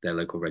their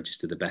local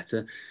register, the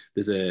better.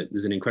 There's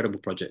an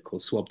incredible project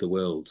called Swab the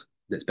World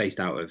that's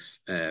based out of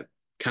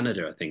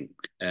Canada, I think.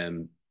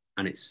 And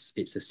it's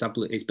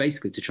established. It's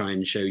basically to try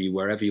and show you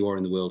wherever you are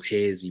in the world,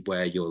 here's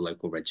where your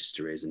local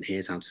register is, and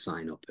here's how to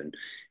sign up, and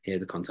here are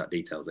the contact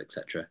details,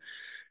 etc.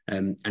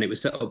 And it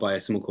was set up by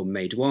someone called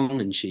May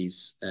Duong, and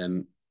she's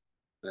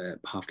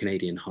half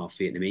Canadian, half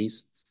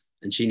Vietnamese.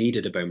 And she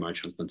needed a bone marrow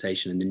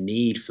transplantation, and the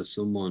need for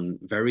someone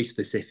very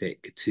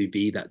specific to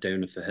be that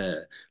donor for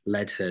her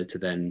led her to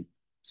then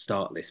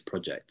start this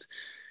project.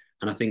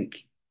 And I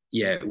think,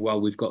 yeah, while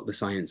we've got the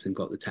science and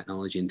got the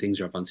technology and things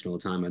are advancing all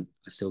the time,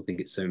 I still think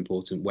it's so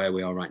important where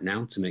we are right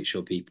now to make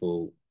sure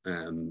people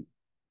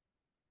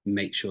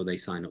make sure they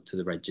sign up to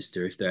the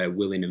register if they're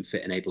willing and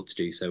fit and able to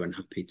do so and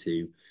happy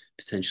to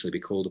potentially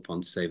be called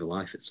upon to save a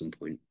life at some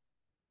point.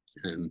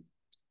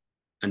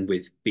 And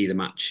with Be the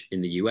Match in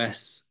the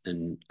US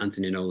and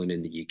Anthony Nolan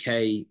in the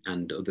UK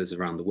and others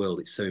around the world,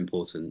 it's so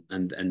important.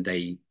 And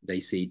they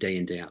see day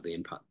in, day out the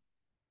impact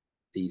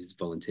these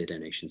volunteer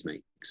donations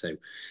make. So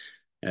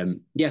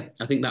yeah,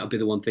 I think that would be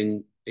the one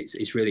thing.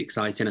 It's really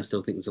exciting. I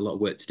still think there's a lot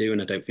of work to do,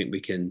 and I don't think we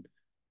can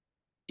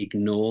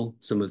ignore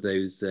some of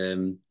those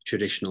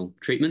traditional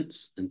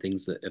treatments and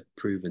things that have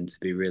proven to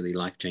be really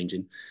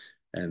life-changing.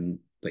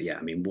 But yeah,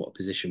 I mean, what a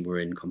position we're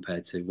in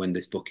compared to when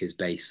this book is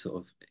based, sort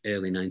of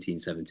early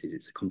 1970s.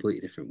 It's a completely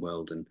different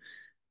world, and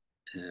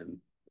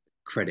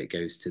credit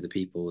goes to the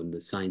people and the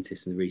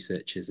scientists and the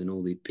researchers and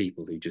all the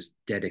people who just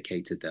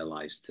dedicated their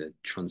lives to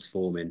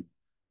transforming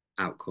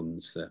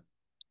outcomes for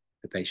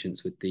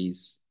patients with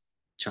these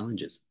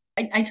challenges.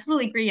 I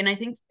totally agree. And I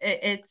think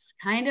it's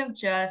kind of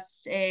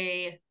just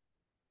a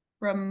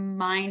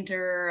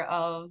reminder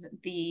of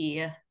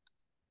the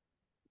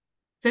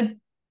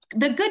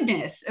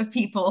goodness of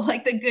people,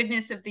 like the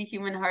goodness of the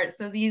human heart.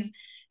 So these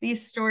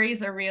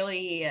stories are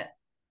really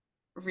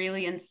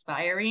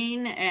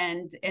inspiring,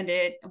 and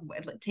it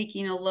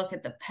taking a look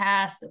at the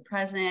past, the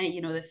present,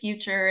 the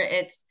future.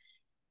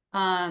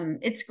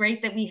 It's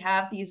great that we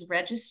have these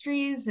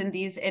registries and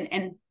these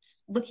and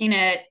looking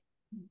at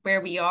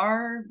where we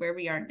are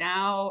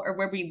now, or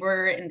where we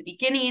were in the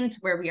beginning to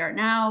where we are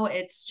now.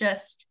 It's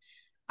just,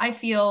 I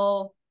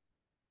feel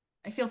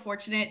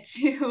fortunate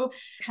to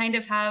kind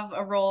of have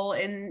a role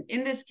in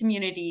this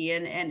community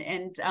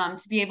and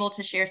to be able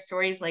to share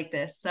stories like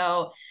this.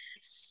 So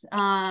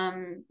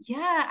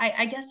yeah,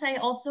 I guess I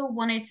also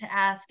wanted to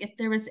ask if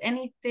there was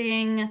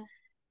anything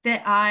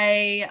that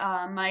I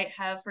might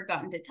have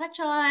forgotten to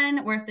touch on,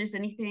 or if there's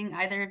anything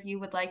either of you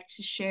would like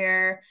to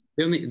share.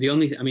 The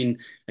only, I mean,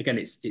 again,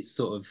 it's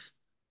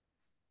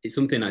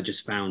something I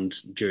just found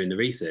during the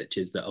research,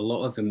 is that a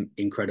lot of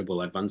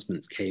incredible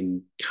advancements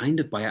came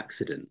kind of by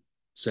accident.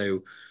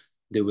 So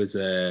there was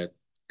an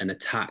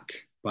attack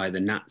by the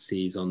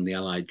Nazis on the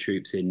Allied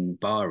troops in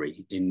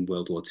Bari in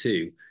World War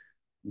II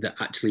that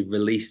actually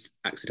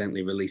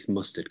accidentally released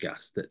mustard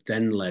gas that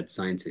then led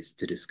scientists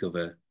to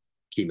discover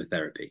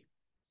chemotherapy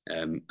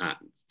at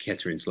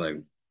Kettering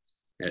Sloan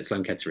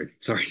Kettering,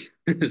 sorry,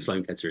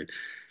 Sloan Kettering.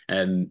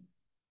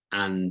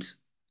 And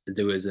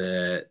there was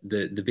the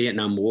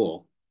Vietnam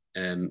War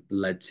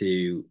led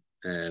to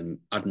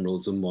Admiral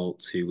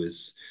Zumwalt, who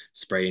was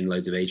spraying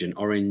loads of Agent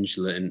Orange,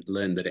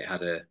 learned that it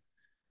had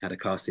a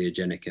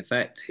carcinogenic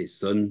effect. His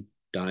son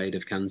died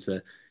of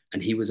cancer,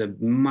 and he was a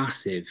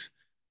massive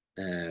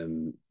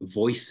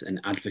voice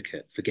and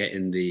advocate for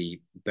getting the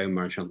bone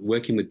marrow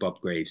working with Bob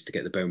Graves to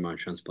get the bone marrow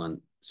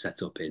transplant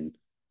set up in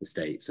the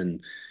States.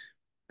 And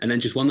then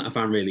just one that I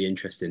found really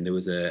interesting, there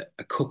was a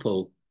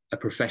couple, a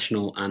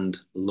professional and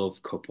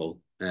love couple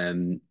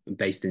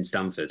based in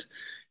Stanford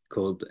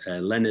called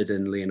Leonard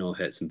and Leonore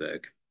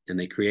Herzenberg. And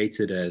they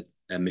created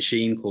a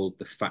machine called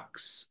the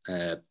FACS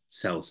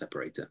cell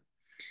separator.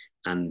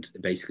 And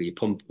basically you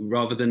pump,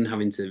 rather than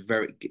having to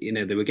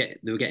they were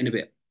getting a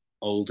bit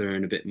older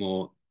and a bit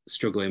more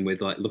struggling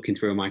with like looking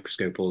through a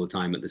microscope all the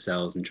time at the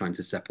cells and trying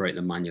to separate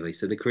them manually.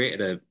 So they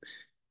created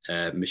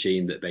a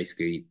machine that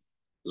basically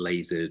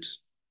lasered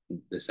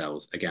the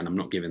cells. Again, I'm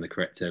not giving the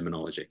correct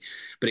terminology,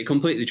 but it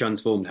completely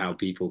transformed how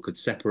people could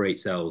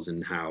separate cells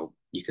and how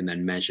you can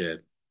then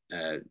measure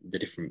the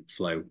different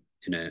flow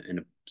in a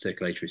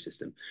circulatory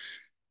system.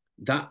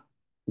 That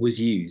was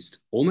used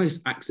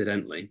almost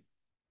accidentally,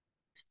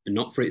 and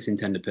not for its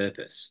intended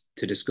purpose,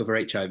 to discover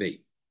HIV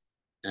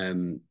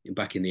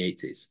back in the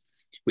 80s,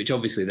 which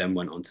obviously then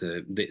went on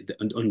to the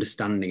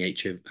understanding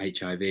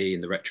HIV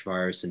and the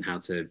retrovirus and how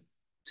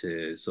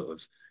to sort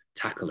of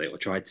tackle it, or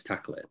try to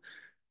tackle it,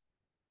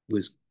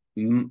 was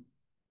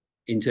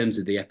in terms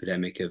of the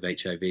epidemic of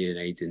HIV and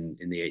AIDS in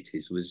the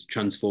 80s, was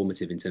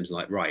transformative in terms of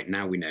like, right,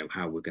 now we know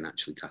how we're going to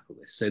actually tackle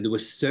this. So there were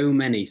so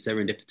many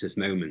serendipitous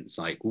moments,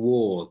 like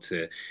war,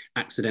 to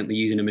accidentally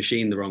using a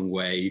machine the wrong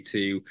way,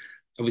 to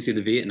obviously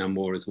the Vietnam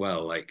War as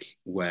well, like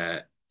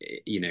where,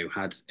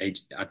 had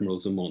Admiral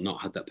Zumwalt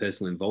not had that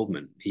personal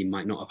involvement, he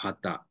might not have had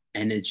that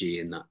energy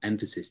and that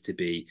emphasis to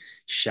be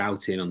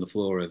shouting on the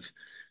floor of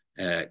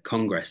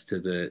Congress to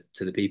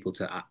the people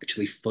to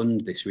actually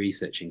fund this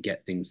research and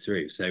get things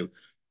through. So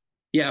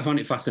yeah, I find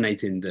it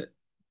fascinating that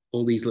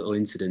all these little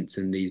incidents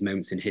and these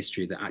moments in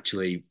history that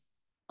actually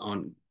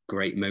aren't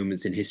great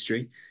moments in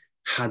history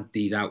had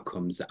these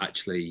outcomes that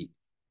actually,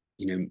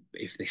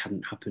 if they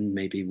hadn't happened,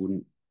 maybe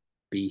wouldn't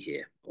be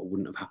here or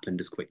wouldn't have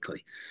happened as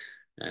quickly.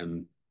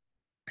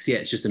 So yeah,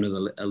 it's just another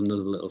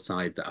little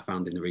side that I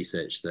found in the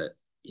research that,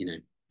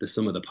 the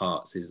sum of the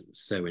parts is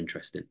so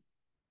interesting.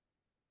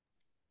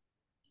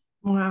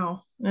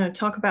 Wow.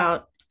 Talk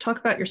about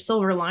your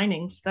silver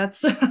linings.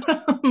 That's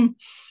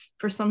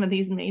for some of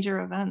these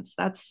major events.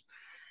 That's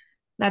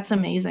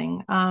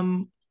amazing.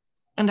 And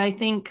I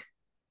think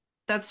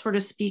that sort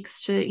of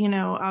speaks to,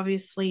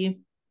 obviously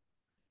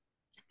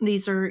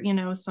these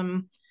are,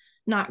 some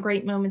not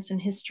great moments in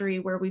history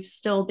where we've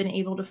still been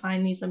able to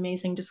find these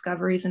amazing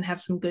discoveries and have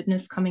some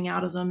goodness coming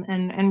out of them.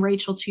 And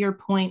Rachel, to your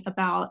point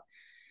about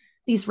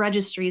these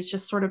registries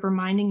just sort of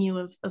reminding you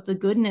of the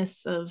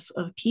goodness of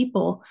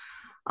people,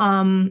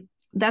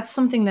 that's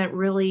something that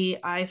really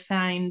I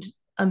find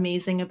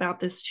amazing about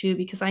this too,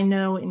 because I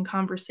know in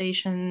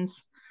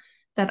conversations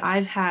that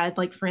I've had,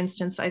 like for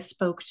instance, I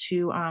spoke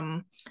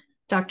to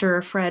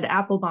Dr. Fred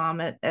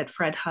Applebaum at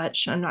Fred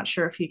Hutch. I'm not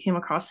sure if you came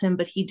across him,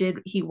 but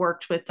he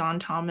worked with Don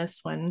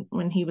Thomas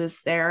when he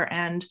was there.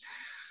 And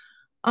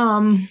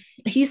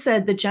he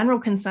said the general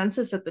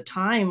consensus at the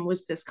time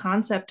was this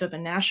concept of a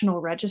national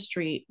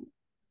registry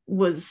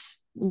was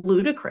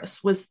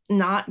ludicrous, was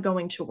not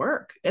going to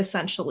work,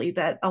 essentially,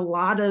 that a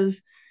lot of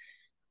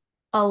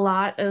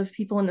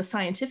people in the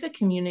scientific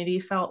community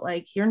felt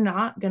like you're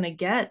not going to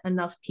get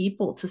enough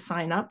people to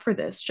sign up for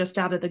this just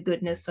out of the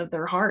goodness of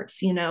their hearts,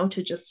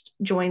 to just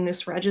join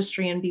this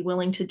registry and be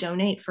willing to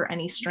donate for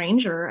any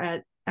stranger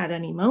at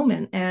any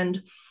moment.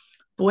 And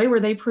boy, were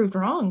they proved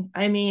wrong.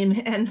 I mean,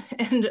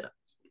 and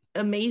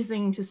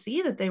amazing to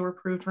see that they were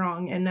proved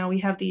wrong. And now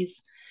we have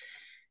these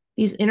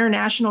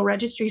international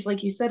registries,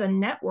 like you said, a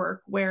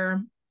network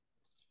where,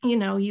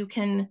 you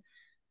can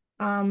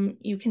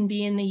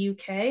be in the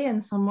UK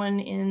and someone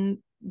in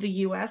the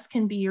US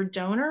can be your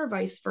donor,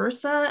 vice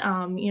versa,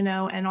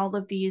 and all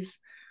of these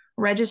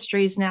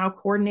registries now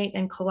coordinate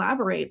and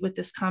collaborate with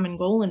this common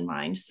goal in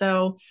mind.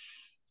 So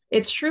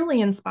it's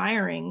truly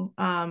inspiring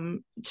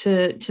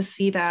to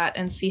see that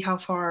and see how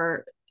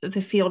far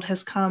the field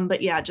has come.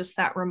 But yeah, just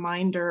that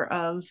reminder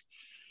of,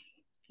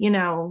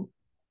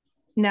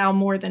 now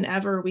more than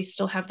ever, we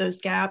still have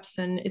those gaps,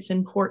 and it's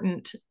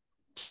important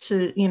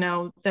to,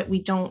 that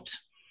we don't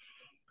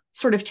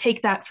sort of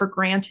take that for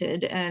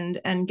granted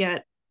and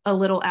get a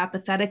little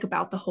apathetic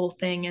about the whole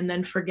thing and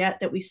then forget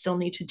that we still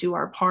need to do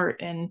our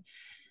part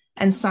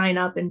and sign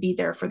up and be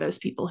there for those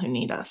people who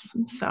need us.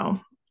 So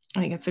I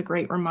think it's a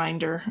great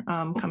reminder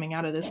coming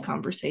out of this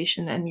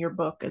conversation and your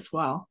book as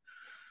well.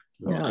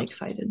 I'm really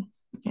excited.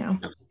 Yeah.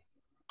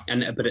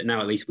 But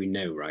now at least we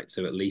know, right?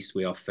 So at least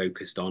we are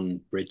focused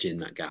on bridging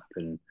that gap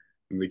and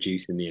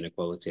reducing the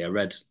inequality. I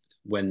read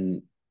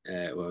when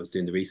I was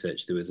doing the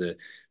research, there was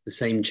the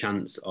same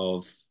chance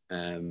of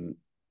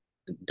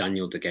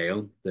Daniel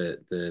DeGale,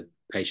 the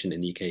patient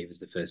in the UK who was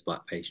the first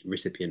Black patient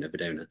recipient of a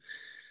donor.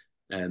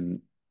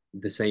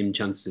 The same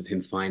chances of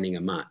him finding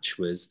a match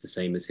was the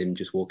same as him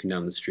just walking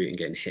down the street and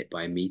getting hit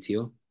by a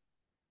meteor.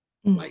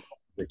 Like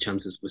the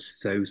chances were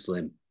so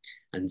slim.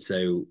 And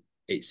so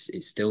it's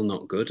still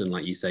not good. And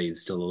like you say,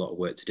 there's still a lot of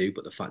work to do.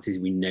 But the fact is,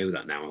 we know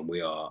that now, and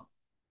we are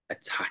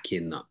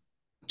attacking that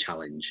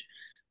challenge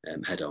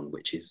head on,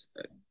 which is,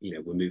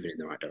 we're moving in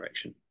the right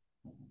direction.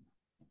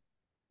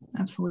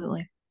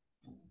 Absolutely.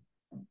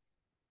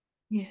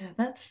 Yeah,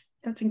 that's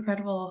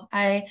incredible.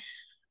 I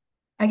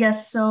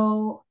guess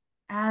so.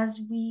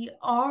 As we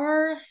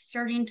are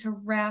starting to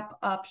wrap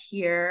up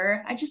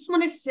here, I just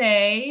want to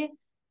say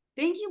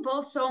thank you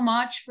both so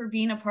much for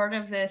being a part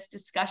of this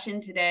discussion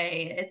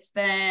today. It's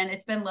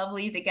been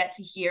lovely to get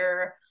to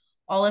hear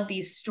all of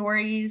these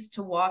stories,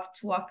 to walk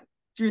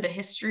through the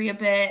history a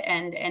bit,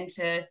 and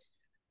to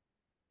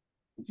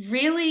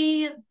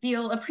really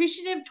feel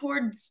appreciative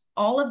towards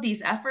all of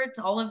these efforts,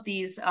 all of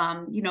these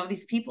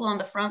these people on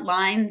the front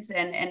lines,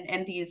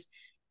 and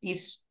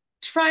these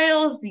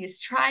trials, these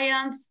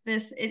triumphs.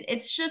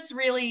 It's just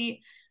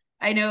really,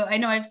 I know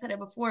I've said it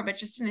before, but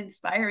just an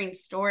inspiring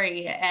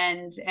story,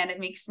 and it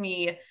makes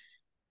me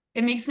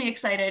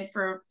excited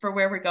for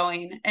where we're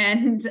going.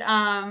 And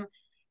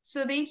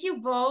so thank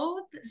you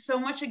both so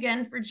much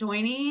again for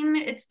joining.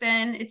 It's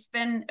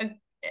been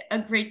a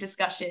great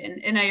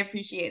discussion, and I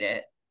appreciate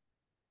it.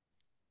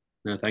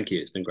 No, thank you.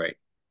 It's been great.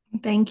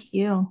 Thank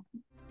you.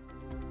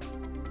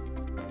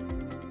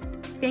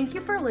 Thank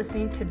you for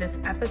listening to this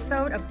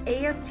episode of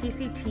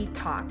ASTCT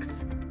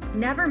Talks.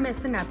 Never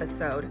miss an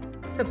episode.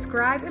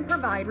 Subscribe and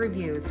provide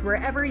reviews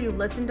wherever you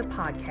listen to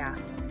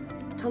podcasts.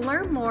 To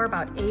learn more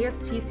about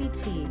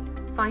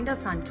ASTCT, find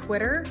us on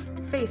Twitter,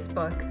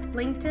 Facebook,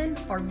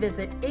 LinkedIn, or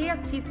visit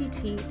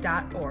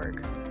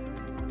astct.org.